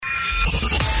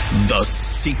The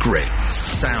secret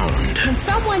sound. Can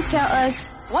someone tell us,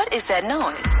 what is that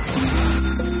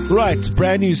noise? Right,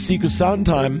 brand new secret sound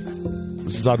time.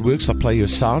 This is how it works. I'll play you a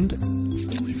sound.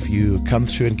 If you come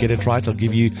through and get it right, I'll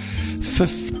give you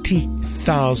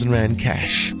 50,000 Rand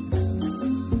cash.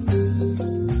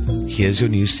 Here's your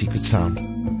new secret sound.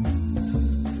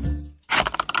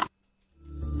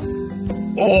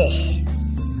 Oh!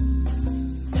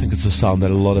 I think it's a sound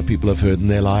that a lot of people have heard in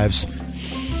their lives.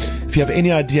 If you have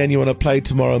any idea and you want to play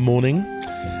tomorrow morning,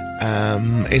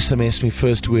 SMS me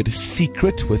first word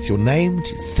secret with your name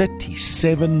to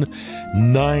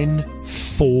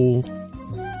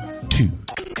 37942.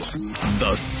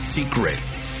 The secret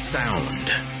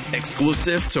sound.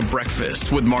 Exclusive to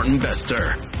Breakfast with Martin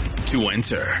Bester. To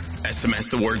enter, SMS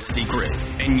the word secret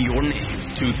and your name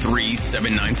to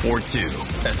 37942.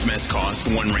 SMS costs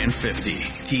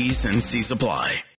R1.50. T's and C's apply.